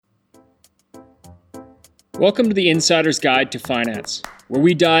Welcome to the Insider's Guide to Finance, where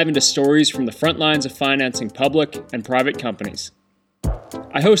we dive into stories from the front lines of financing public and private companies.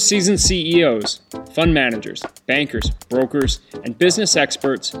 I host seasoned CEOs, fund managers, bankers, brokers, and business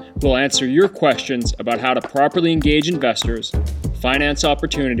experts who will answer your questions about how to properly engage investors, finance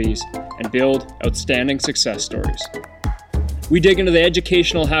opportunities, and build outstanding success stories. We dig into the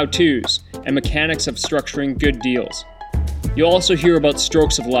educational how-tos and mechanics of structuring good deals. You'll also hear about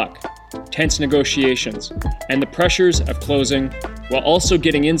strokes of luck, tense negotiations, and the pressures of closing, while also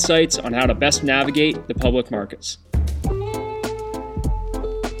getting insights on how to best navigate the public markets.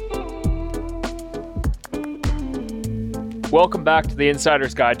 Welcome back to the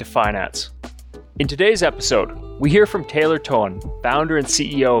Insider's Guide to Finance. In today's episode, we hear from Taylor Thoen, founder and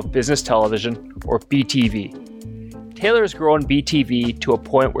CEO of Business Television, or BTV. Taylor has grown BTV to a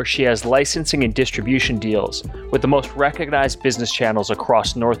point where she has licensing and distribution deals with the most recognized business channels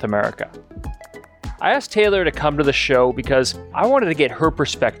across North America. I asked Taylor to come to the show because I wanted to get her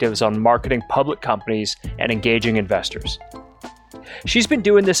perspectives on marketing public companies and engaging investors. She's been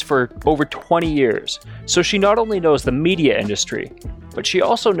doing this for over 20 years, so she not only knows the media industry, but she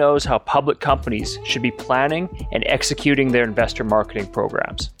also knows how public companies should be planning and executing their investor marketing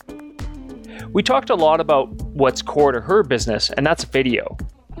programs. We talked a lot about what's core to her business, and that's video.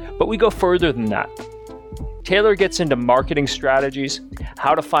 But we go further than that. Taylor gets into marketing strategies,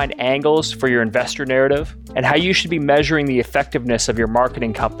 how to find angles for your investor narrative, and how you should be measuring the effectiveness of your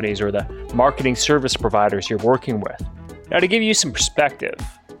marketing companies or the marketing service providers you're working with. Now, to give you some perspective,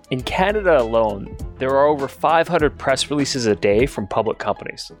 in Canada alone, there are over 500 press releases a day from public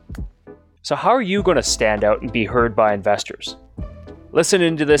companies. So how are you going to stand out and be heard by investors? Listen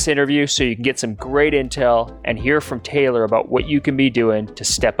into this interview so you can get some great intel and hear from Taylor about what you can be doing to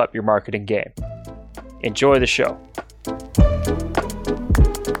step up your marketing game. Enjoy the show.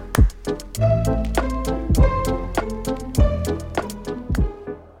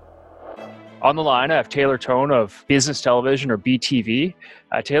 On the line, I have Taylor Thoen of Business Television, or BTV.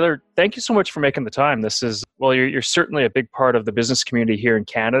 Taylor, thank you so much for making the time. You're certainly a big part of the business community here in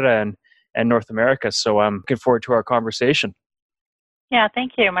Canada and North America, so I'm looking forward to our conversation. Yeah,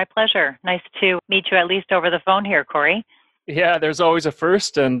 thank you. My pleasure. Nice to meet you at least over the phone here, Corey. Yeah, there's always a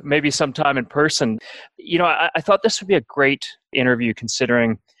first and maybe sometime in person. You know, I thought this would be a great interview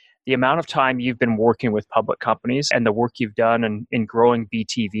considering the amount of time you've been working with public companies and the work you've done in growing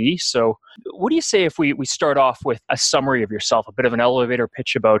BTV. So what do you say if we start off with a summary of yourself, a bit of an elevator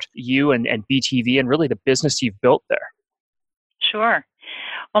pitch about you and BTV and really the business you've built there? Sure.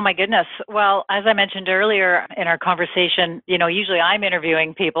 Oh my goodness. Well, as I mentioned earlier in our conversation, usually I'm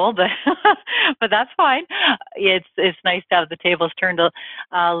interviewing people, but but that's fine. It's nice to have the tables turned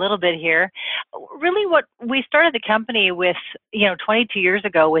a little bit here. Really, what we started the company with, 22 years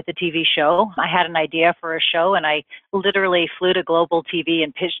ago with a TV show. I had an idea for a show, and I literally flew to Global TV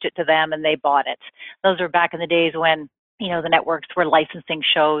and pitched it to them, and they bought it. Those were back in the days when the networks were licensing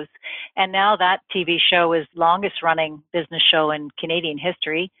shows. And now that TV show is longest running business show in Canadian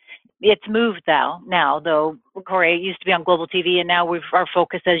history. It's moved now though, Corey, it used to be on Global TV, and now our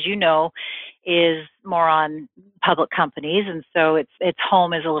focus, as you know, is more on public companies. And so its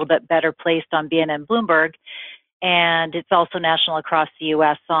home is a little bit better placed on BNN Bloomberg. And it's also national across the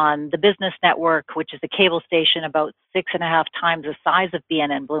U.S. on the Business Network, which is a cable station about 6.5 times the size of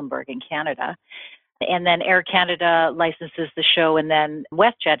BNN Bloomberg in Canada. And then Air Canada licenses the show, and then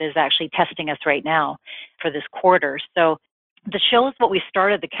WestJet is actually testing us right now for this quarter. So the show is what we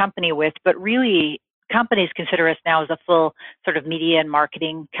started the company with, but really companies consider us now as a full sort of media and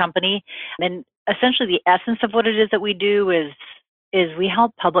marketing company. And essentially the essence of what it is that we do is we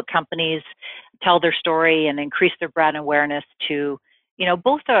help public companies tell their story and increase their brand awareness to,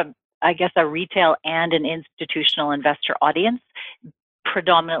 both a retail and an institutional investor audience,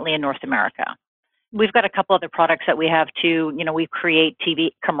 predominantly in North America. We've got a couple other products that we have too. We create TV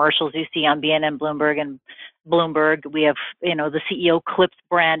commercials you see on BNN Bloomberg and Bloomberg. We have, the CEO Clips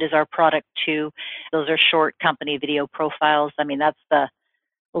brand is our product too. Those are short company video profiles. I mean, that's the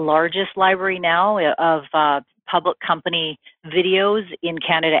largest library now of public company videos in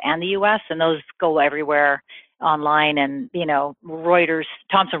Canada and the US, and those go everywhere online. And,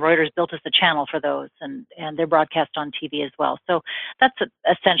 Thomson Reuters built us a channel for those, and they're broadcast on TV as well. So that's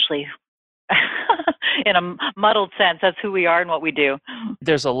essentially in a muddled sense, that's who we are and what we do.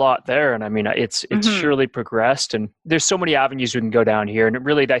 There's a lot there. And I mean, it's surely progressed, and there's so many avenues we can go down here. And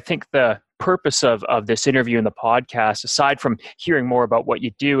really, I think the purpose of this interview and the podcast, aside from hearing more about what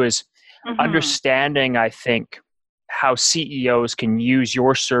you do, is understanding, I think, how CEOs can use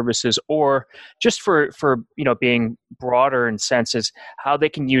your services, or just for being broader in senses, how they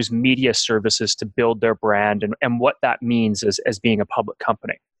can use media services to build their brand, and what that means as being a public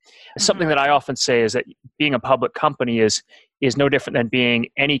company. Something Mhm. that I often say is that being a public company is no different than being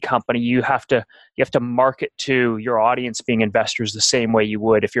any company. You have to market to your audience, being investors, the same way you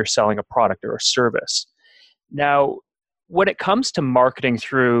would if you're selling a product or a service. Now, when it comes to marketing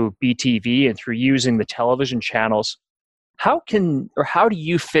through BTV and through using the television channels, how do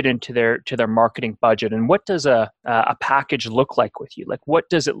you fit into their marketing budget, and what does a package look like with you? Like, what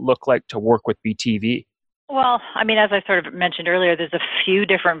does it look like to work with BTV? Well, I mean, as I sort of mentioned earlier, there's a few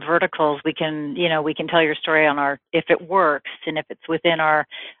different verticals we can tell your story on our, if it works and if it's within our,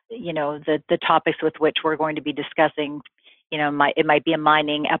 the topics with which we're going to be discussing. It might be a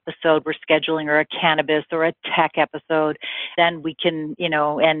mining episode we're scheduling, or a cannabis or a tech episode. Then we can,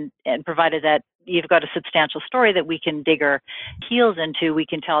 and provided that you've got a substantial story that we can dig our heels into, we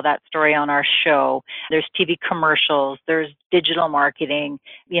can tell that story on our show. There's TV commercials, there's digital marketing,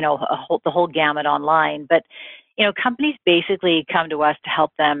 the whole gamut online. But, companies basically come to us to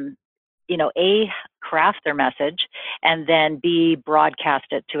help them, A, craft their message, and then B, broadcast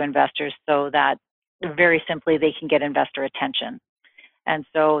it to investors so that very simply they can get investor attention. And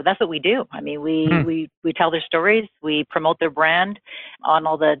so that's what we do. I mean, we tell their stories, we promote their brand on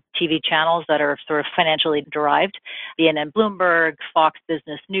all the TV channels that are sort of financially derived, CNN, Bloomberg, Fox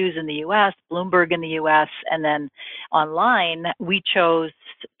Business News in the U.S., Bloomberg in the U.S., and then online, we chose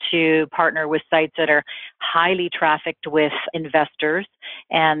to partner with sites that are highly trafficked with investors.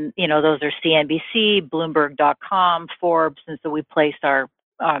 And, those are CNBC, Bloomberg.com, Forbes. And so we place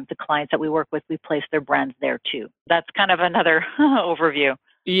the clients that we work with, we place their brands there too. That's kind of another overview.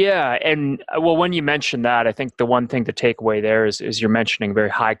 Yeah, and well, when you mention that, I think the one thing to take away there is you're mentioning very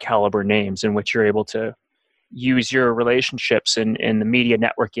high caliber names in which you're able to use your relationships in the media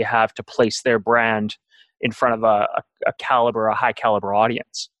network you have to place their brand in front of a high caliber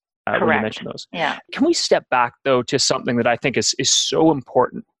audience. Correct. When you mention those. Yeah. Can we step back though to something that I think is so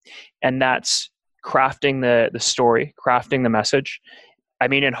important, and that's crafting the story, crafting the message. I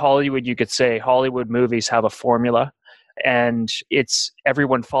mean, in Hollywood, you could say Hollywood movies have a formula, and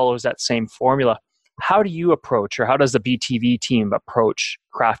everyone follows that same formula. How do you approach, or how does the BTV team approach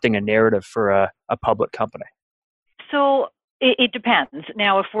crafting a narrative for a public company? So it depends.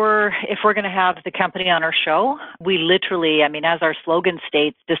 Now, if we're going to have the company on our show, we literally, I mean, as our slogan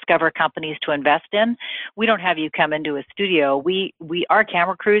states, discover companies to invest in. We don't have you come into a studio. Our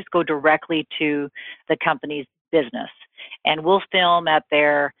camera crews go directly to the company's business. And we'll film at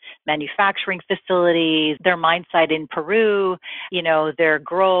their manufacturing facilities, their mine site in Peru, their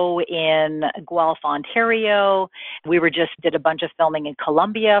grow in Guelph, Ontario. We did a bunch of filming in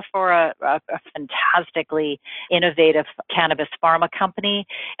Colombia for a fantastically innovative cannabis pharma company.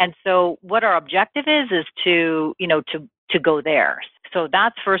 And so what our objective is to go there. So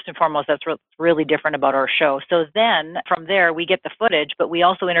that's first and foremost, that's really different about our show. So then from there, we get the footage, but we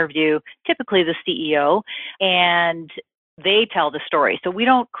also interview typically the CEO, and they tell the story. So we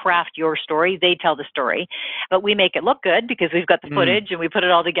don't craft your story, they tell the story, but we make it look good because we've got the footage and we put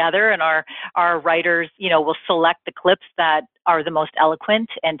it all together, and our writers, will select the clips that are the most eloquent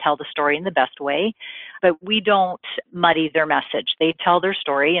and tell the story in the best way. But we don't muddy their message. They tell their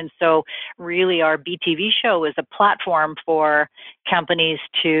story. And so really our BTV show is a platform for companies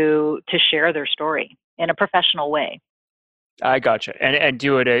to share their story in a professional way. I gotcha. And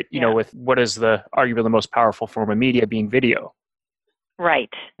do it, with what is arguably the most powerful form of media, being video. Right.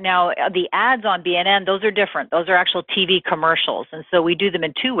 Now, the ads on BNN, those are different. Those are actual TV commercials. And so we do them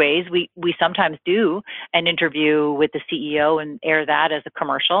in two ways. We sometimes do an interview with the CEO and air that as a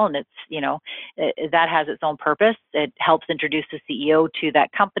commercial. And it's, that has its own purpose. It helps introduce the CEO to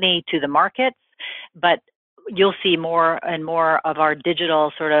that company, to the markets. But you'll see more and more of our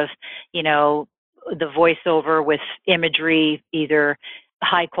digital sort of, the voiceover with imagery, either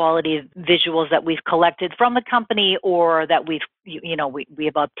high quality visuals that we've collected from the company, or that we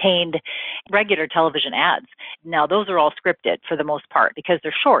have obtained regular television ads. Now, those are all scripted for the most part because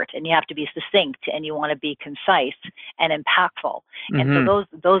they're short and you have to be succinct and you want to be concise and impactful. Mm-hmm. And so those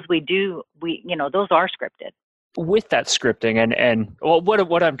those are scripted. With that scripting and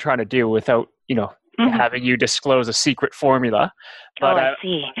what I'm trying to do without, having you disclose a secret formula, but I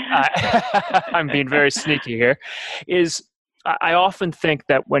see. I'm being very sneaky here, is I often think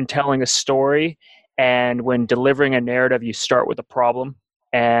that when telling a story and when delivering a narrative, you start with a problem,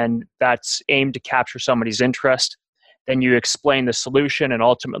 and that's aimed to capture somebody's interest. Then you explain the solution and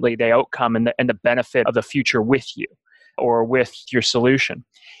ultimately the outcome and the benefit of the future with you or with your solution.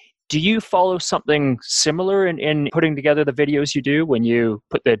 Do you follow something similar in putting together the videos you do when you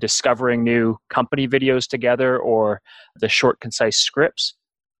put the discovering new company videos together or the short, concise scripts?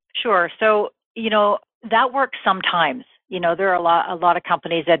 Sure. So, that works sometimes. There are a lot of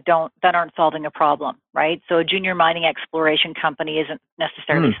companies that aren't solving a problem, right? So a junior mining exploration company isn't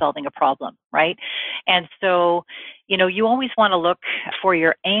necessarily solving a problem, right? And so, you always want to look for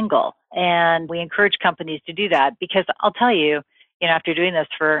your angle. And we encourage companies to do that because I'll tell you, after doing this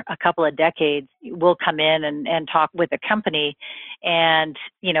for a couple of decades, we'll come in and talk with a company and,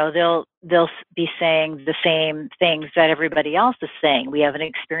 they'll be saying the same things that everybody else is saying. We have an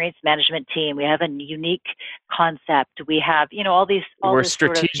experienced management team. We have a unique concept. We have, We're this sort of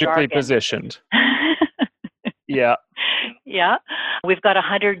strategically jargon. positioned. Yeah. Yeah. We've got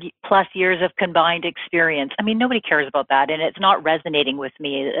 100 plus years of combined experience. I mean, nobody cares about that. And it's not resonating with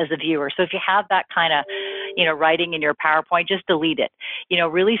me as a viewer. So if you have that kind of, writing in your PowerPoint, just delete it.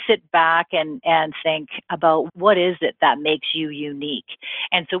 Really sit back and think about what is it that makes you unique.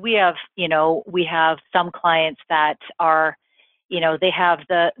 And so we have some clients that are, they have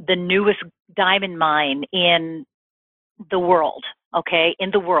the newest diamond mine in the world, okay,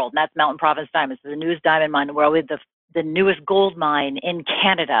 in the world. And that's Mountain Province Diamonds, the newest diamond mine in the world. We have the newest gold mine in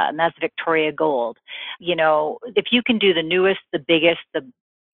Canada, and that's Victoria Gold. If you can do the newest, the biggest,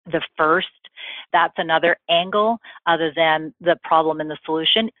 the first, that's another angle other than the problem and the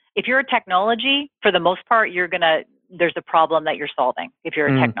solution. If you're a technology, for the most part, there's a problem that you're solving if you're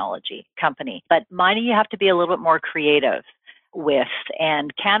a technology company. But mining, you have to be a little bit more creative with.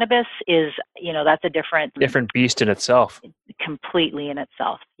 And cannabis is, that's a different beast in itself. Completely in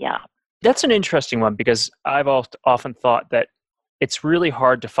itself. Yeah. That's an interesting one because I've often thought that it's really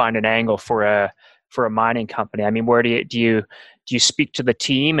hard to find an angle for a mining company. I mean, where do you speak to the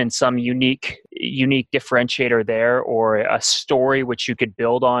team and some unique differentiator there, or a story which you could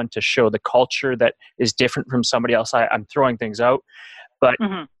build on to show the culture that is different from somebody else? I'm throwing things out, but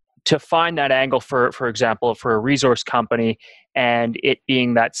to find that angle, for example, for a resource company, and it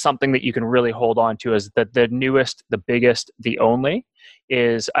being that something that you can really hold on to as the newest, the biggest, the only,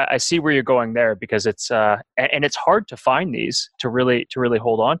 is I see where you're going there, because it's and it's hard to find these to really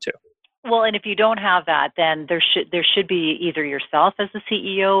hold on to. Well, and if you don't have that, then there should be either yourself as the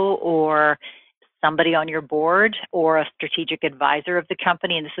CEO or somebody on your board or a strategic advisor of the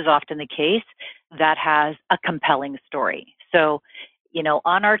company, and this is often the case, that has a compelling story. So,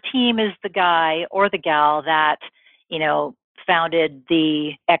 on our team is the guy or the gal that, founded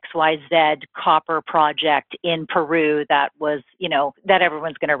the XYZ copper project in Peru that was, that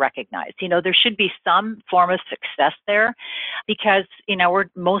everyone's going to recognize. There should be some form of success there because, we're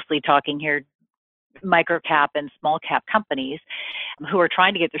mostly talking here micro cap and small cap companies who are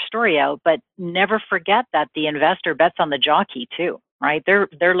trying to get their story out, but never forget that the investor bets on the jockey too, right?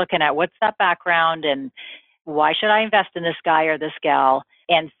 They're looking at what's that background and why should I invest in this guy or this gal?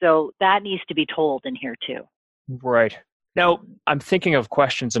 And so that needs to be told in here too. Right. Now, I'm thinking of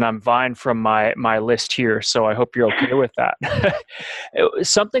questions and I'm vying from my list here, so I hope you're okay with that.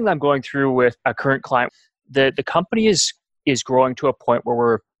 Something I'm going through with a current client, the company is growing to a point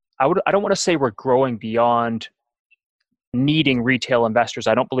where I don't want to say we're growing beyond needing retail investors.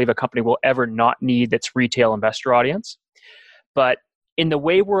 I don't believe a company will ever not need its retail investor audience. But in the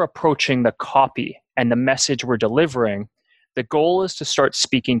way we're approaching the copy and the message we're delivering, the goal is to start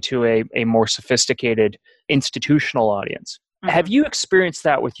speaking to a more sophisticated institutional audience. Have you experienced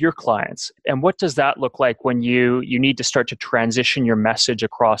that with your clients? And what does that look like when you need to start to transition your message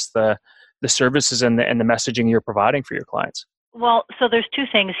across the services and the messaging you're providing for your clients? Well, so there's two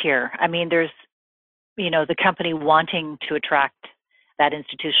things here. I mean, there's, the company wanting to attract that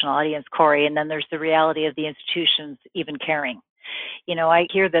institutional audience, Corey, and then there's the reality of the institutions even caring. I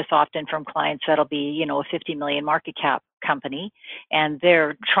hear this often from clients that'll be, a 50 million market cap company, and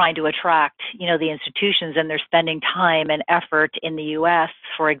they're trying to attract, the institutions, and they're spending time and effort in the US,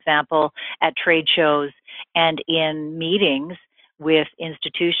 for example, at trade shows and in meetings with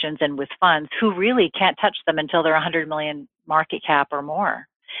institutions and with funds who really can't touch them until they're 100 million market cap or more,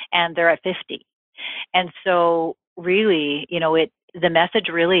 and they're at 50. And so really, the message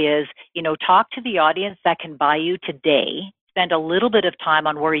really is, talk to the audience that can buy you today. Spend a little bit of time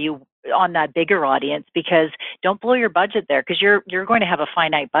on that bigger audience, because don't blow your budget there, because you're going to have a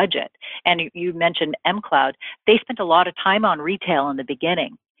finite budget. And you mentioned mCloud. They spent a lot of time on retail in the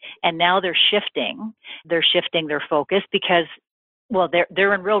beginning, and now they're shifting their focus because, well,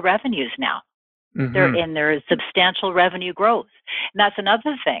 they're in real revenues now. There is substantial revenue growth. And that's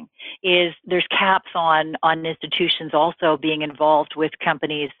another thing, is there's caps on institutions also being involved with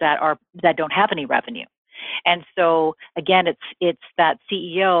companies that don't have any revenue. And so again, it's that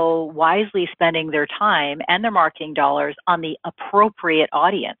CEO wisely spending their time and their marketing dollars on the appropriate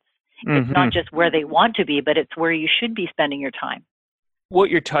audience. It's not just where they want to be, but it's where you should be spending your time.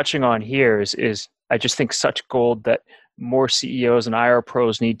 What you're touching on here is I just think such gold that more CEOs and IR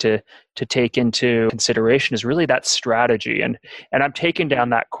pros need to take into consideration is really that strategy. And I'm taking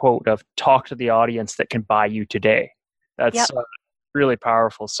down that quote of talk to the audience that can buy you today. That's really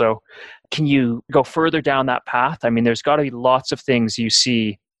powerful. So can you go further down that path? I mean, there's got to be lots of things you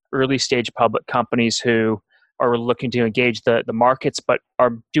see early stage public companies who are looking to engage the markets, but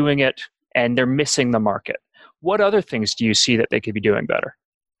are doing it and they're missing the market. What other things do you see that they could be doing better?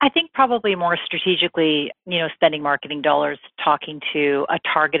 I think probably more strategically, spending marketing dollars talking to a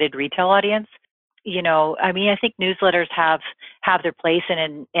targeted retail audience. I think newsletters have their place,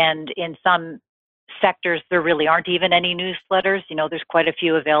 and in some sectors there really aren't even any newsletters. There's quite a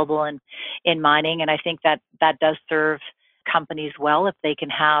few available in mining, and I think that does serve companies well if they can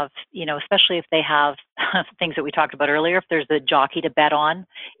have, especially if they have things that we talked about earlier, if there's a jockey to bet on,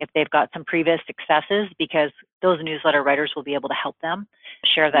 if they've got some previous successes, because those newsletter writers will be able to help them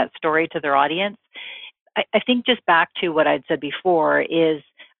share that story to their audience. I think just back to what I'd said before is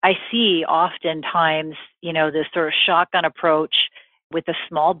I see oftentimes, this sort of shotgun approach with a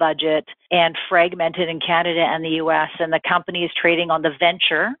small budget and fragmented in Canada and the US, and the company is trading on the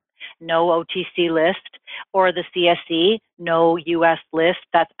venture, no OTC list, or the CSE, no US list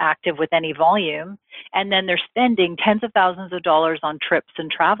that's active with any volume. And then they're spending tens of thousands of dollars on trips and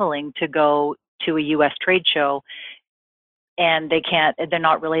traveling to go to a US trade show. And they're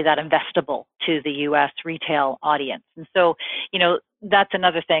not really that investable to the US retail audience. And so, that's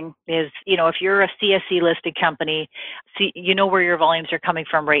another thing is, if you're a CSE listed company, where your volumes are coming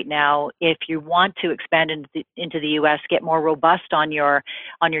from right now. If you want to expand into the US, get more robust on your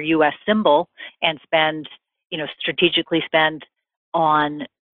US symbol and strategically spend on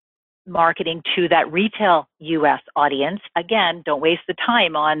marketing to that retail US audience. Again, don't waste the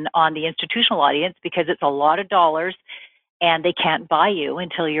time on the institutional audience, because it's a lot of dollars and they can't buy you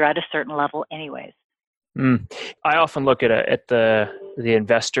until you're at a certain level anyways. I often look at the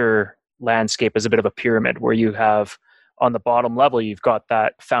investor landscape as a bit of a pyramid, where you have on the bottom level, you've got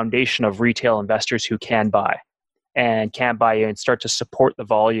that foundation of retail investors who can buy you and start to support the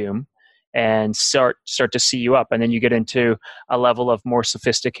volume and start to see you up. And then you get into a level of more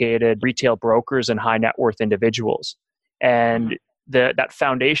sophisticated retail brokers and high net worth individuals. And that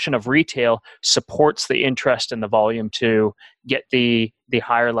foundation of retail supports the interest in the volume to get the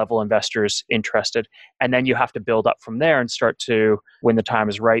higher level investors interested. And then you have to build up from there and start to, when the time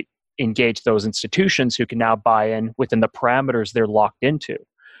is right, engage those institutions who can now buy in within the parameters they're locked into.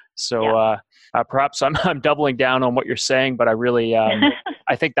 So perhaps I'm doubling down on what you're saying, but I really,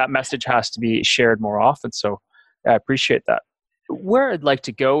 I think that message has to be shared more often. So I appreciate that. Where I'd like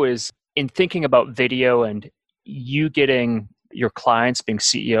to go is in thinking about video and you getting your clients being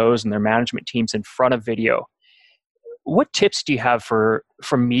CEOs and their management teams in front of video. What tips do you have for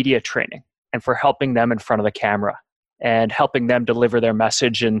media training and for helping them in front of the camera and helping them deliver their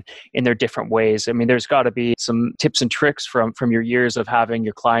message in their different ways? I mean, there's got to be some tips and tricks from your years of having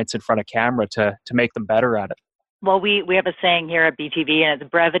your clients in front of camera to make them better at it. Well, we have a saying here at BTV, and it's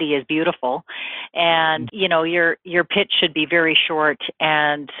brevity is beautiful. And, your pitch should be very short,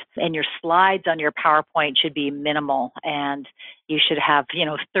 and your slides on your PowerPoint should be minimal. And you should have,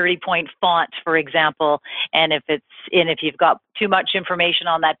 30-point font, for example. And if you've got too much information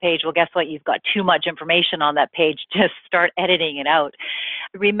on that page, well, guess what? You've got too much information on that page. Just start editing it out.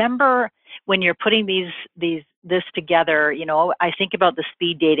 Remember, when you're putting this together, I think about the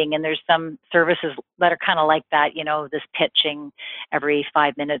speed dating, and there's some services that are kind of like that, this pitching every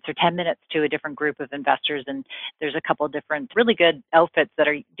 5 minutes or 10 minutes to a different group of investors. And there's a couple of different really good outfits that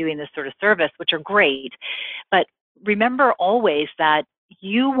are doing this sort of service, which are great. But remember always that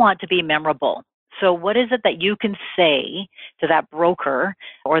you want to be memorable. So what is it that you can say to that broker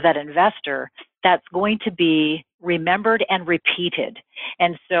or that investor that's going to be remembered and repeated?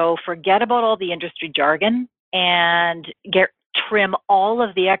 And so forget about all the industry jargon and trim all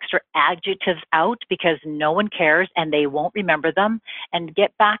of the extra adjectives out, because no one cares and they won't remember them, and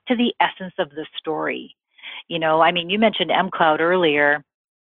get back to the essence of the story. You mentioned mCloud earlier.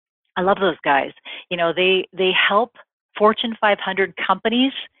 I love those guys. They help Fortune 500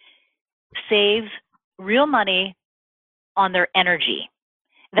 companies save real money on their energy.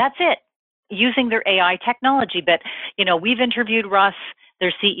 That's it, using their AI technology. But, we've interviewed Russ,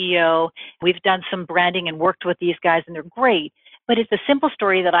 their CEO. We've done some branding and worked with these guys, and they're great. But it's a simple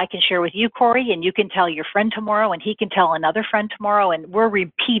story that I can share with you, Corey, and you can tell your friend tomorrow, and he can tell another friend tomorrow, and we're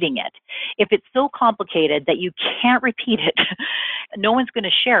repeating it. If it's so complicated that you can't repeat it, no one's going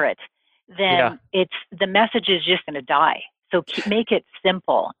to share it, then the message is just going to die. So make it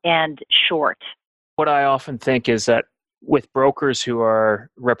simple and short. What I often think is that with brokers who are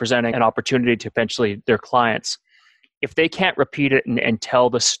representing an opportunity to potentially their clients, if they can't repeat it and tell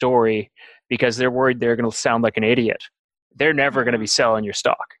the story because they're worried they're going to sound like an idiot, they're never going to be selling your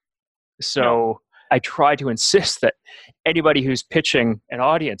stock. So I try to insist that anybody who's pitching an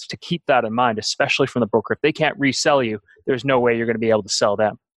audience to keep that in mind, especially from the broker. If they can't resell you, there's no way you're going to be able to sell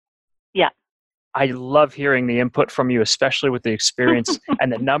them. Yeah. I love hearing the input from you, especially with the experience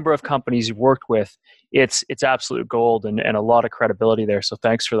and the number of companies you've worked with. It's absolute gold and a lot of credibility there. So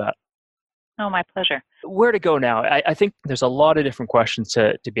thanks for that. Oh, my pleasure. Where to go now? I think there's a lot of different questions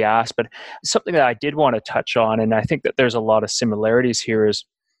to be asked, but something that I did want to touch on, and I think that there's a lot of similarities here, is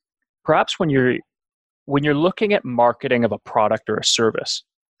perhaps when you're looking at marketing of a product or a service,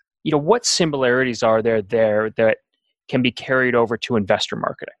 what similarities are there that can be carried over to investor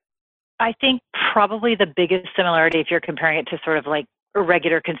marketing? I think probably the biggest similarity, if you're comparing it to sort of like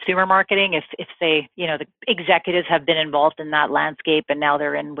regular consumer marketing, if say, the executives have been involved in that landscape and now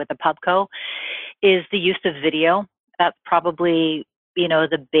they're in with a pubco, is the use of video. That's probably,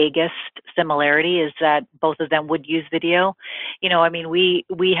 the biggest similarity is that both of them would use video.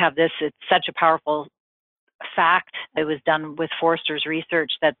 We have this, it's such a powerful fact. It was done with Forrester's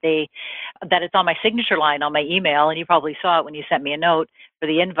research that it's on my signature line on my email, and you probably saw it when you sent me a note for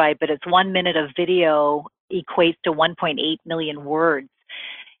the invite, but it's 1 minute of video equates to 1.8 million words.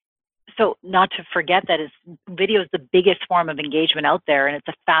 So not to forget that video is the biggest form of engagement out there, and it's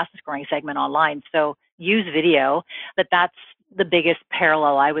the fastest growing segment online. So use video, but that's the biggest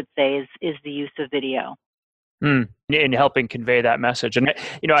parallel I would say is the use of video. In helping convey that message. And,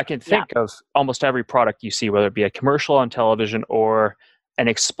 I can think of almost every product you see, whether it be a commercial on television or an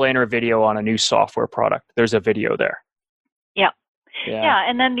explainer video on a new software product, there's a video there. Yeah.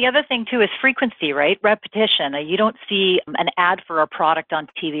 And then the other thing too is frequency, right? Repetition. You don't see an ad for a product on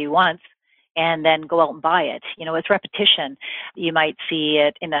TV once and then go out and buy it. It's repetition. You might see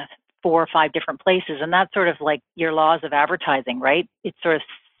it in 4 or 5 different places, and that's sort of like your laws of advertising, right? It's sort of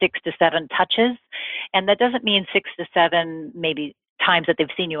 6 to 7 touches, and that doesn't mean 6 to 7 maybe times that they've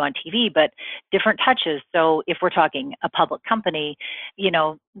seen you on TV, but different touches. So if we're talking a public company,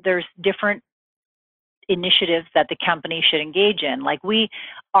 there's different initiatives that the company should engage in. Like, we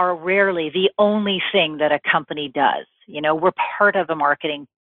are rarely the only thing that a company does. We're part of a marketing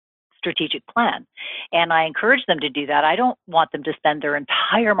strategic plan, and I encourage them to do that. I don't want them to spend their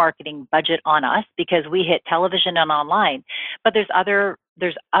entire marketing budget on us because we hit television and online, but there's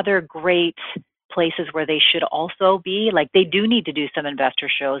other great places where they should also be. Like, they do need to do some investor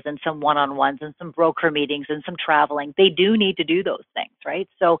shows and some one-on-ones and some broker meetings and some traveling. They do need to do those things, right?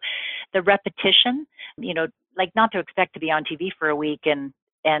 So the repetition, like, not to expect to be on TV for a week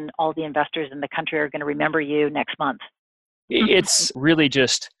and all the investors in the country are going to remember you next month. It's really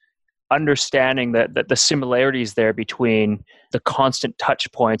just understanding that the similarities there between the constant touch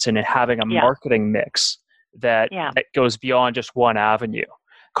points and having a marketing mix that goes beyond just one avenue.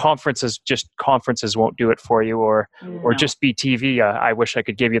 Conferences won't do it for you, or just BTV. I wish I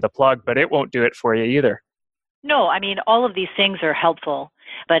could give you the plug, but it won't do it for you either. No, all of these things are helpful,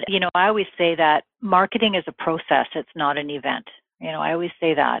 but I always say that marketing is a process. It's not an event. I always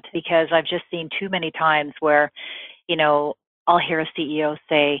say that because I've just seen too many times where, I'll hear a CEO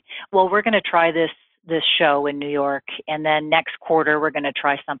say, well, we're going to try this show in New York, and then next quarter we're going to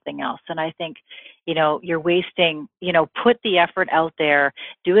try something else. And I think, you're wasting, put the effort out there,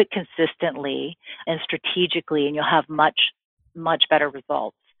 do it consistently and strategically, and you'll have much, much better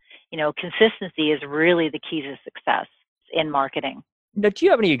results. Consistency is really the key to success in marketing. Now, do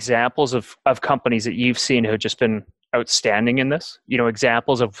you have any examples of companies that you've seen who have just been outstanding in this?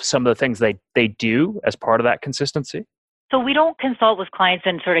 Examples of some of the things they do as part of that consistency? So we don't consult with clients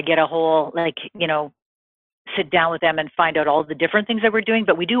and sort of get a whole, sit down with them and find out all the different things that we're doing,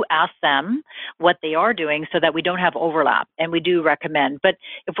 but we do ask them what they are doing so that we don't have overlap, and we do recommend. But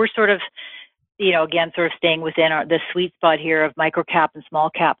if we're sort of, again, sort of staying within the sweet spot here of micro cap and small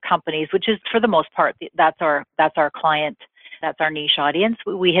cap companies, which is for the most part, that's our client, that's our niche audience.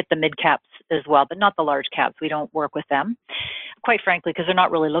 We hit the mid caps as well, but not the large caps. We don't work with them, quite frankly, because they're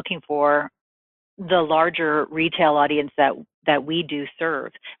not really looking for the larger retail audience that we do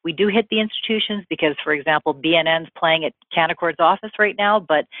serve. We do hit the institutions because, for example, BNN's playing at Canaccord's office right now,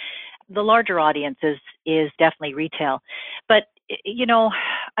 but the larger audience is definitely retail. But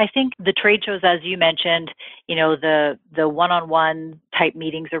I think the trade shows, as you mentioned, the one-on-one type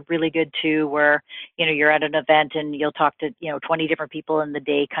meetings are really good too, where, you're at an event and you'll talk to, 20 different people in the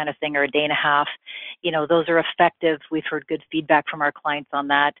day kind of thing, or a day and a half. Those are effective. We've heard good feedback from our clients on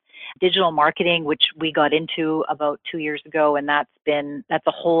that. Digital marketing, which we got into about 2 years ago, and that's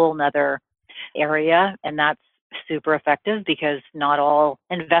a whole nother area, and that's super effective because not all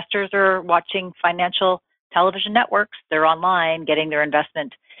investors are watching financial television networks. They're online getting their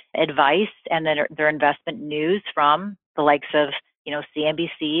investment advice and then their investment news from the likes of,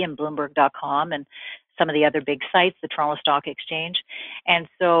 CNBC and Bloomberg.com and some of the other big sites, the Toronto Stock Exchange. And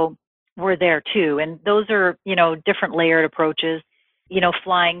so we're there too. And those are, different layered approaches,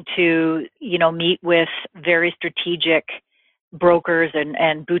 flying to, meet with very strategic brokers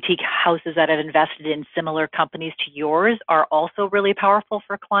and boutique houses that have invested in similar companies to yours are also really powerful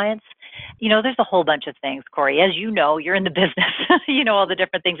for clients. There's a whole bunch of things, Corey. As you know, you're in the business. All the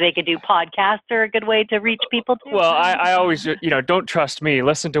different things they could do. Podcasts are a good way to reach people too. Well, I always, don't trust me.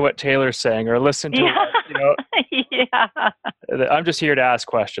 Listen to what Taylor's saying, or listen to what, Yeah. I'm just here to ask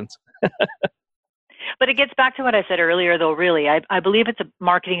questions. But it gets back to what I said earlier, though, really. I believe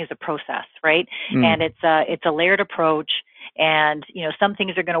marketing is a process, right? And it's a layered approach. And, some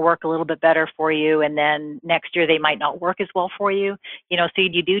things are going to work a little bit better for you. And then next year, they might not work as well for you. So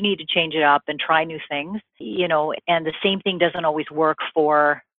you do need to change it up and try new things, and the same thing doesn't always work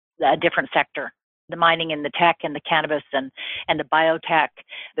for a different sector. The mining and the tech and the cannabis and the biotech,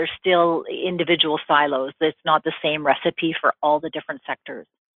 there's still individual silos. It's not the same recipe for all the different sectors.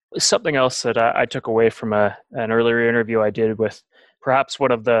 Something else that I took away from an earlier interview I did with perhaps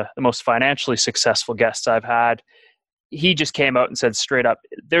one of the most financially successful guests I've had. He just came out and said straight up,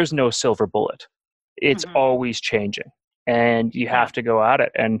 there's no silver bullet. It's always changing, and you have to go at it.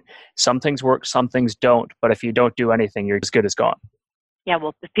 And some things work, some things don't. But if you don't do anything, you're as good as gone. Yeah,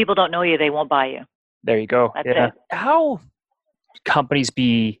 well, if people don't know you, they won't buy you. There you go. That's it. How companies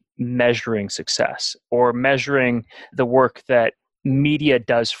be measuring success or measuring the work that media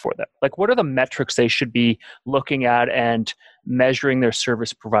does for them? Like, what are the metrics they should be looking at and measuring their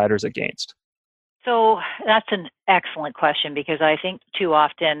service providers against? So that's an excellent question, because I think too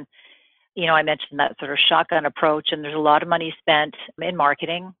often, I mentioned that sort of shotgun approach, and there's a lot of money spent in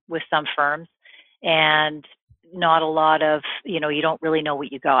marketing with some firms and not a lot of, you don't really know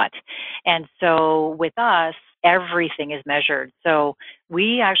what you got. And so with us, everything is measured. So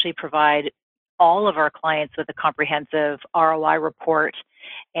we actually provide all of our clients with a comprehensive ROI report,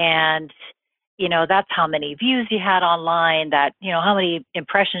 and that's how many views you had online, how many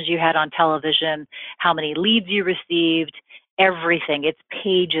impressions you had on television, how many leads you received, everything. It's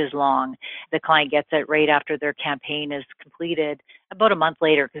pages long. The client gets it right after their campaign is completed, about a month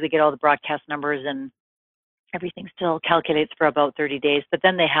later, because they get all the broadcast numbers, and everything still calculates for about 30 days, but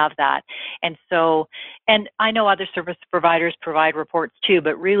then they have that. And I know other service providers provide reports too,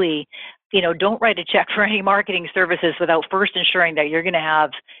 but really, don't write a check for any marketing services without first ensuring that you're going to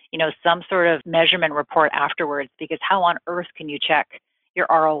have, some sort of measurement report afterwards, because how on earth can you check your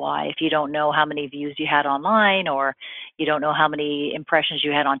ROI if you don't know how many views you had online, or you don't know how many impressions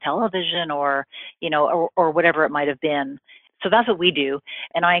you had on television, or whatever it might have been. So that's what we do.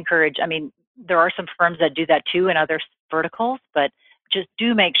 And I encourage, there are some firms that do that too in other verticals, but just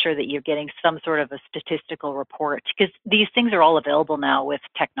do make sure that you're getting some sort of a statistical report, because these things are all available now with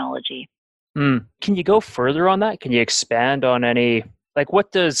technology. Can you go further on that? Can you expand on any, like,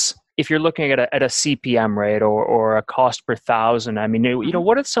 if you're looking at a CPM rate or a cost per thousand,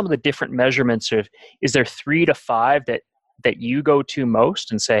 what are some of the different measurements is there 3 to 5 that you go to most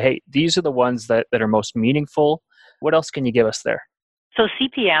and say, hey, these are the ones that are most meaningful? What else can you give us there? So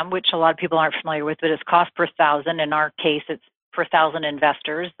CPM, which a lot of people aren't familiar with, but it's cost per thousand. In our case, it's per thousand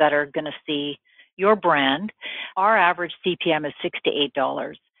investors that are going to see your brand. Our average CPM is $6 to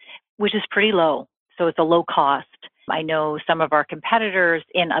 $8, which is pretty low. So it's a low cost. I know some of our competitors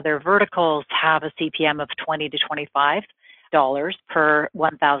in other verticals have a CPM of $20 to $25 per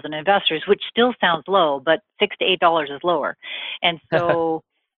 1,000 investors, which still sounds low, but $6 to $8 is lower. And so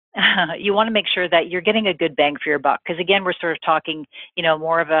you want to make sure that you're getting a good bang for your buck. Because again, we're sort of talking,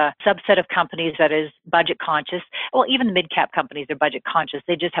 more of a subset of companies that is budget conscious. Well, even the mid-cap companies are budget conscious.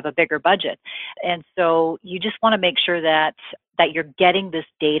 They just have a bigger budget. And so you just want to make sure that you're getting this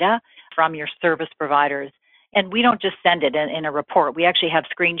data from your service providers. And we don't just send it in a report. We actually have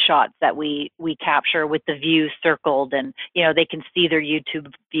screenshots that we capture with the views circled, and they can see their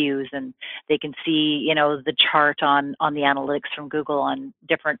YouTube views, and they can see the chart on the analytics from Google on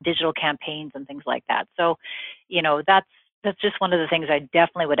different digital campaigns and things like that. So that's just one of the things I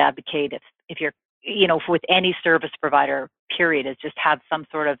definitely would advocate if you're with any service provider, period, is just have some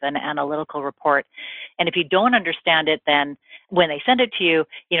sort of an analytical report. And if you don't understand it, then when they send it to you,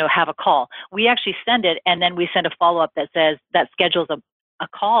 have a call. We actually send it, and then we send a follow-up that schedules a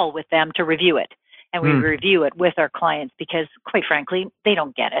call with them to review it. And we review it with our clients because, quite frankly, they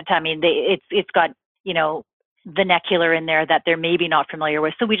don't get it. I mean, it's got, vernacular in there that they're maybe not familiar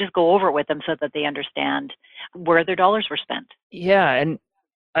with. So we just go over it with them so that they understand where their dollars were spent. Yeah, and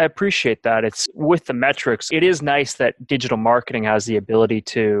I appreciate that. It's with the metrics. It is nice that digital marketing has the ability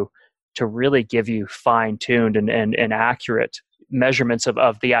to really give you fine-tuned and accurate measurements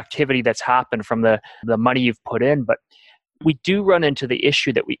of the activity that's happened from the money you've put in. But we do run into the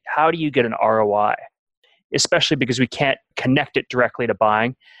issue that how do you get an ROI, especially because we can't connect it directly to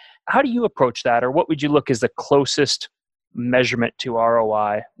buying. How do you approach that, or what would you look as the closest measurement to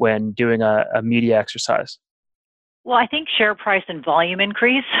ROI when doing a media exercise? Well, I think share price and volume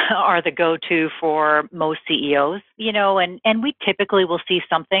increase are the go-to for most CEOs, and we typically will see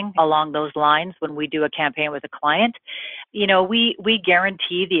something along those lines when we do a campaign with a client. We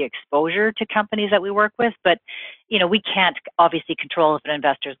guarantee the exposure to companies that we work with, but, we can't obviously control if an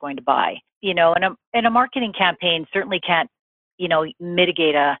investor is going to buy. And a marketing campaign certainly can't,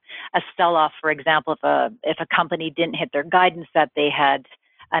 mitigate a sell-off, for example, if a company didn't hit their guidance that they had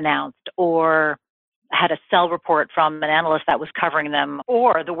announced, or had a sell report from an analyst that was covering them,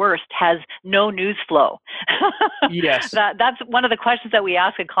 or the worst, has no news flow. Yes. That's one of the questions that we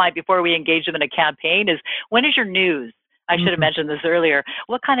ask a client before we engage them in a campaign is, when is your news? I should have mentioned this earlier.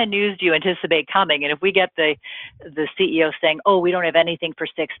 What kind of news do you anticipate coming? And if we get the CEO saying, oh, we don't have anything for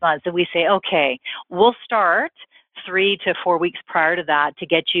 6 months, and we say, okay, we'll start 3 to 4 weeks prior to that to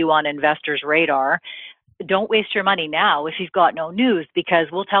get you on investors' radar. Don't waste your money now if you've got no news, because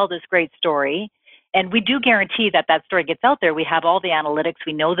we'll tell this great story. And we do guarantee that story gets out there. We have all the analytics.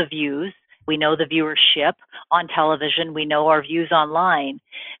 We know the views. We know the viewership on television. We know our views online.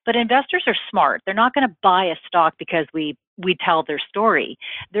 But investors are smart. They're not going to buy a stock because we tell their story.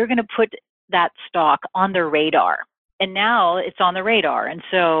 They're going to put that stock on their radar. And now it's on the radar. And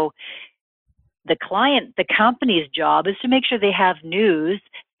so the company's job is to make sure they have news.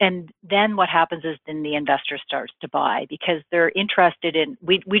 And then what happens is then the investor starts to buy because they're interested in,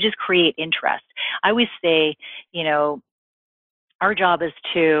 we just create interest. I always say, our job is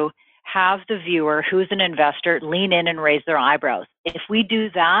to have the viewer who's an investor lean in and raise their eyebrows. If we do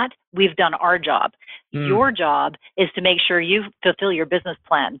that, we've done our job. Your job is to make sure you fulfill your business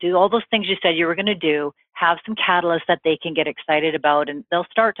plan. Do all those things you said you were going to do, have some catalysts that they can get excited about, and they'll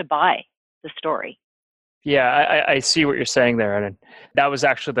start to buy the story. Yeah, I see what you're saying there. And that was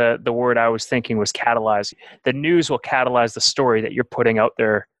actually the word I was thinking was catalyze. The news will catalyze the story that you're putting out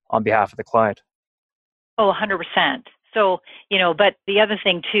there on behalf of the client. Oh, 100%. So, but the other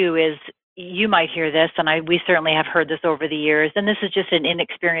thing too is you might hear this, and we certainly have heard this over the years, and this is just an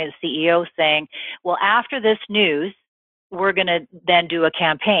inexperienced CEO saying, well, after this news, we're going to then do a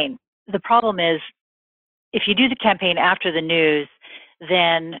campaign. The problem is if you do the campaign after the news,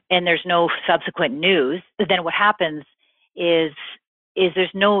 and there's no subsequent news, then what happens is there's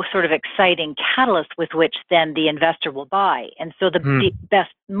no sort of exciting catalyst with which then the investor will buy. And so the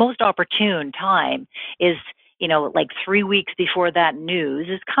best, most opportune time is, like 3 weeks before that news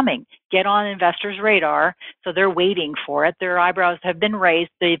is coming. Get on investors' radar. So they're waiting for it. Their eyebrows have been raised.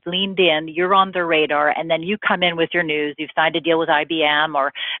 They've leaned in. You're on their radar. And then you come in with your news. You've signed a deal with IBM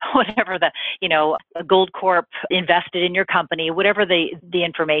or whatever a Gold Corp invested in your company, whatever the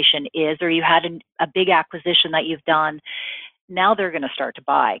information is, or you had a big acquisition that you've done. Now they're going to start to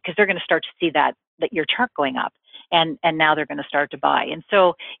buy because they're going to start to see that your chart going up. And now they're going to start to buy. And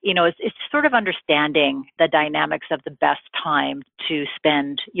so, it's sort of understanding the dynamics of the best time to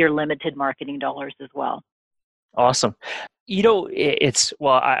spend your limited marketing dollars as well. Awesome.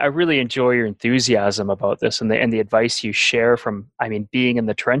 I really enjoy your enthusiasm about this and the advice you share from, being in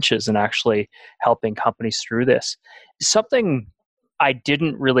the trenches and actually helping companies through this. Something I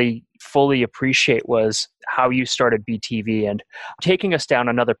didn't really fully appreciate was how you started BTV, and taking us down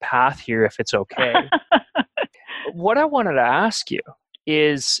another path here, if it's okay. What I wanted to ask you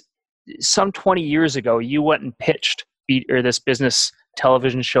is, some 20 years ago, you went and pitched this business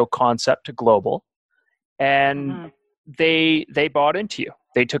television show concept to Global, and they bought into you.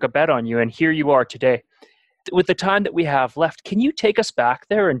 They took a bet on you, and here you are today. With the time that we have left, can you take us back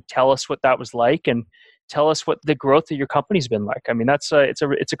there and tell us what that was like, and tell us what the growth of your company's been like? That's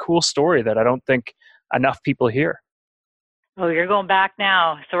it's a cool story that I don't think enough people hear. Oh, you're going back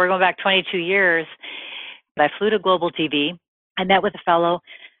now. So we're going back 22 years. I flew to Global TV. I met with a fellow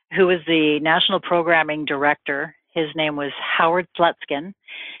who was the national programming director. His name was Howard Slutskin.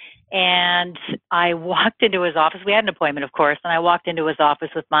 And I walked into his office. We had an appointment, of course, and I walked into his office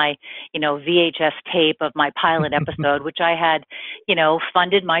with my, VHS tape of my pilot episode, which I had,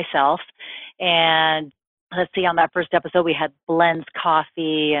 funded myself. And let's see, on that first episode, we had Blends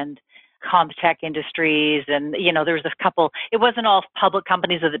Coffee and Comtech Industries, and there was a couple. It wasn't all public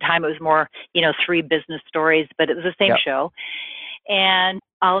companies at the time. It was more, three business stories, but it was the same show. And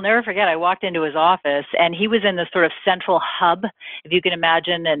I'll never forget, I walked into his office and he was in this sort of central hub, if you can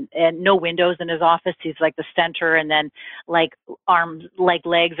imagine, and no windows in his office. He's like the center, and then like arms, like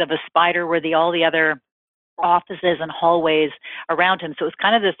legs of a spider were all the other offices and hallways around him. So it was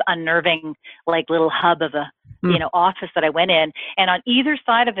kind of this unnerving, like little hub of a, office that I went in. And on either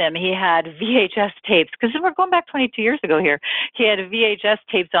side of him, he had VHS tapes, because we're going back 22 years ago here. He had VHS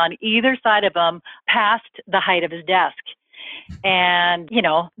tapes on either side of him past the height of his desk. And,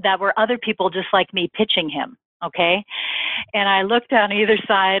 that were other people just like me pitching him. Okay. And I looked on either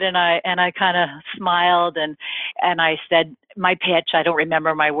side and I kind of smiled and I said my pitch. I don't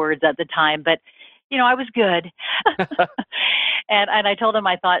remember my words at the time, but I was good. and I told him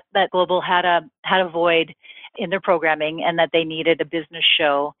I thought that Global had a void in their programming and that they needed a business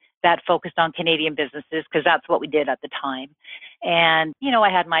show that focused on Canadian businesses, because that's what we did at the time. And, I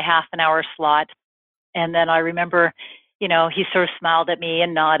had my half an hour slot. And then I remember, he sort of smiled at me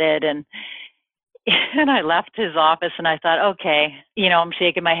and nodded, and I left his office and I thought, okay, I'm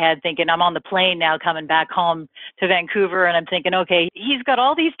shaking my head thinking I'm on the plane now coming back home to Vancouver, and I'm thinking, okay, he's got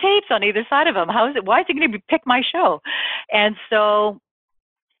all these tapes on either side of him. Why is he going to pick my show? And so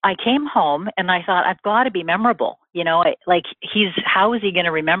I came home and I thought, I've got to be memorable. How is he going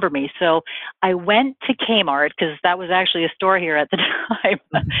to remember me? So I went to Kmart, because that was actually a store here at the time.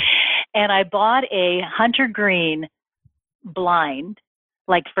 And I bought a hunter green blind,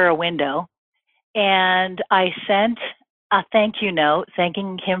 like for a window. And I sent a thank you note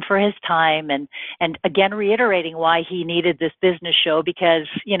thanking him for his time and again reiterating why he needed this business show, because,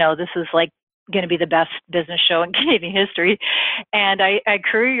 this is like going to be the best business show in Canadian history. And I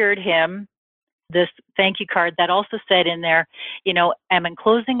couriered him this thank you card that also said in there, I'm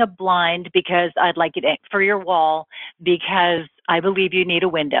enclosing a blind because I'd like it for your wall because I believe you need a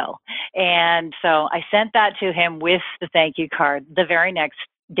window. And so I sent that to him with the thank you card the very next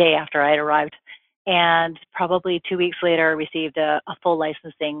day after I had arrived. And probably 2 weeks later, I received a full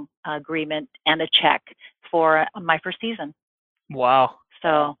licensing agreement and a check for my first season. Wow.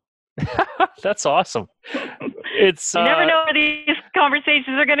 So that's awesome. It's you never know where these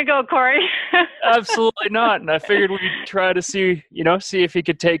conversations are going to go, Corey. Absolutely not. And I figured we'd try to see if he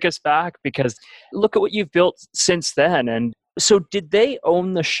could take us back, because look at what you've built since then. And so did they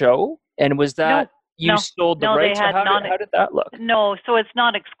own the show? And was that sold the rights? They had how did that look? No, so it's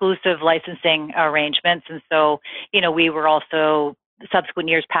not exclusive licensing arrangements. And so, we were also, subsequent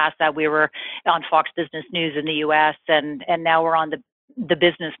years past that, we were on Fox Business News in the US, and now we're on the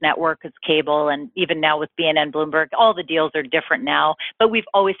business network. It's cable, and even now with BNN Bloomberg, all the deals are different now, but we've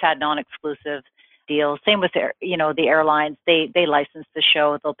always had non-exclusive deals. Same with the airlines. They license the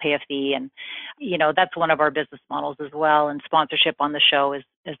show, they'll pay a fee, and that's one of our business models as well, and sponsorship on the show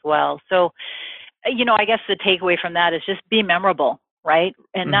as well. So I guess the takeaway from that is just be memorable, right?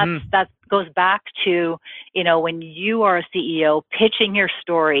 And that goes back to when you are a CEO pitching your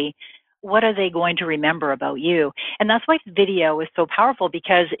story, what are they going to remember about you? And that's why video is so powerful,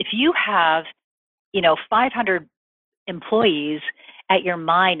 because if you have, 500 employees at your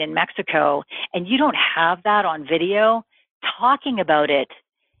mine in Mexico and you don't have that on video, talking about it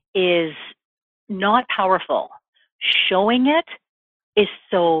is not powerful. Showing it is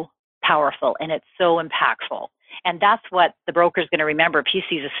so powerful and it's so impactful. And that's what the broker is going to remember if he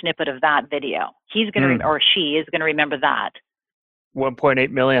sees a snippet of that video. He's going to, or she is going to remember that.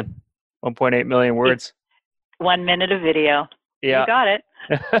 1.8 million words. 1 minute of video. Yeah. You got it.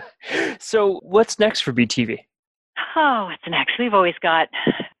 So what's next for BTV? Oh, what's next? We've always got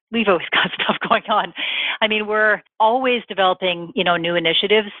stuff going on. I mean, we're always developing, new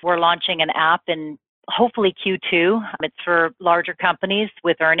initiatives. We're launching an app in hopefully Q2. It's for larger companies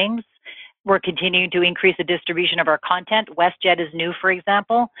with earnings. We're continuing to increase the distribution of our content. WestJet is new, for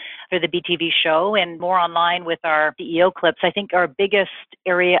example, for the BTV show, and more online with our CEO clips. I think our biggest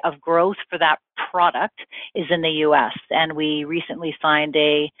area of growth for that product is in the U.S., and we recently signed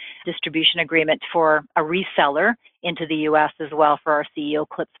a distribution agreement for a reseller into the U.S. as well for our CEO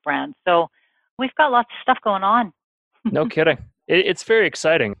clips brand. So we've got lots of stuff going on. No kidding. It's very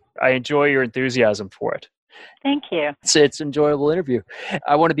exciting. I enjoy your enthusiasm for it. Thank you. It's an enjoyable interview.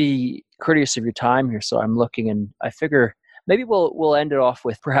 I want to be courteous of your time here, so I'm looking, and I figure maybe we'll end it off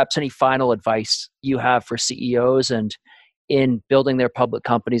with perhaps any final advice you have for CEOs and in building their public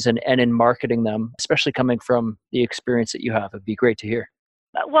companies and in marketing them, especially coming from the experience that you have. It'd be great to hear.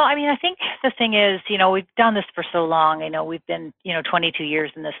 Well, I mean, I think the thing is, we've done this for so long. We've been, 22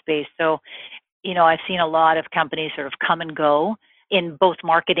 years in this space. So, I've seen a lot of companies sort of come and go in both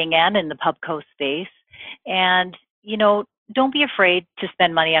marketing and in the pubco space. And, don't be afraid to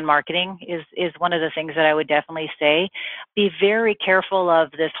spend money on marketing is one of the things that I would definitely say. Be very careful of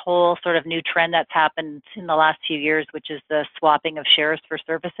this whole sort of new trend that's happened in the last few years, which is the swapping of shares for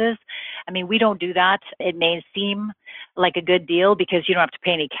services. I mean, we don't do that. It may seem like a good deal because you don't have to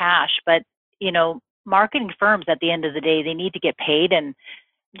pay any cash, but, marketing firms at the end of the day, they need to get paid, and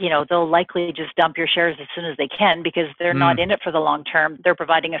they'll likely just dump your shares as soon as they can because they're not in it for the long term. They're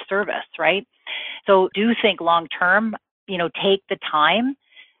providing a service, right? So do think long term. Take the time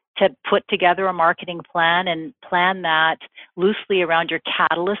to put together a marketing plan and plan that loosely around your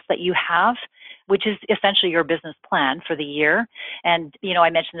catalyst that you have, which is essentially your business plan for the year. And, I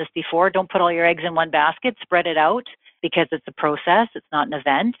mentioned this before, don't put all your eggs in one basket, spread it out because it's a process, it's not an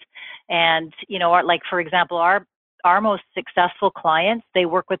event. And, like, for example, our most successful clients, they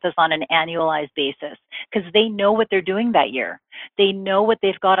work with us on an annualized basis because they know what they're doing that year. They know what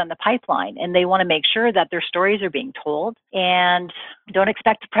they've got on the pipeline, and they want to make sure that their stories are being told. And don't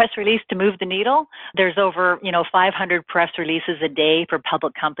expect a press release to move the needle. There's over, 500 press releases a day for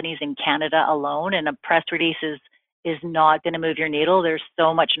public companies in Canada alone, and a press release is not going to move your needle. There's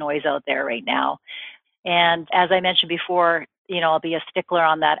so much noise out there right now. And as I mentioned before, I'll be a stickler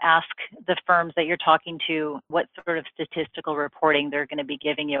on that. Ask the firms that you're talking to what sort of statistical reporting they're going to be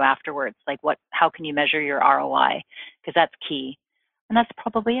giving you afterwards. Like how can you measure your ROI? Because that's key. And that's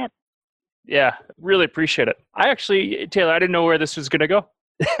probably it. Yeah, really appreciate it. Taylor, I didn't know where this was going to go.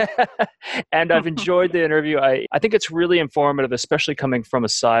 And I've enjoyed the interview. I think it's really informative, especially coming from a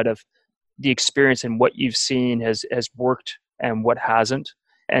side of the experience and what you've seen has worked and what hasn't.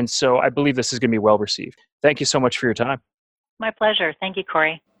 And so I believe this is going to be well received. Thank you so much for your time. My pleasure. Thank you,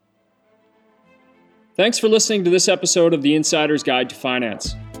 Corey. Thanks for listening to this episode of The Insider's Guide to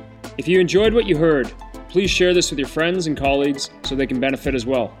Finance. If you enjoyed what you heard, please share this with your friends and colleagues so they can benefit as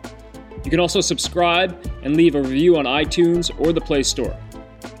well. You can also subscribe and leave a review on iTunes or the Play Store.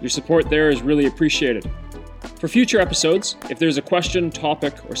 Your support there is really appreciated. For future episodes, if there's a question,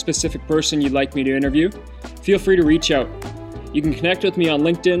 topic, or specific person you'd like me to interview, feel free to reach out. You can connect with me on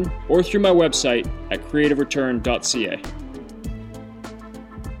LinkedIn or through my website at creativereturn.ca.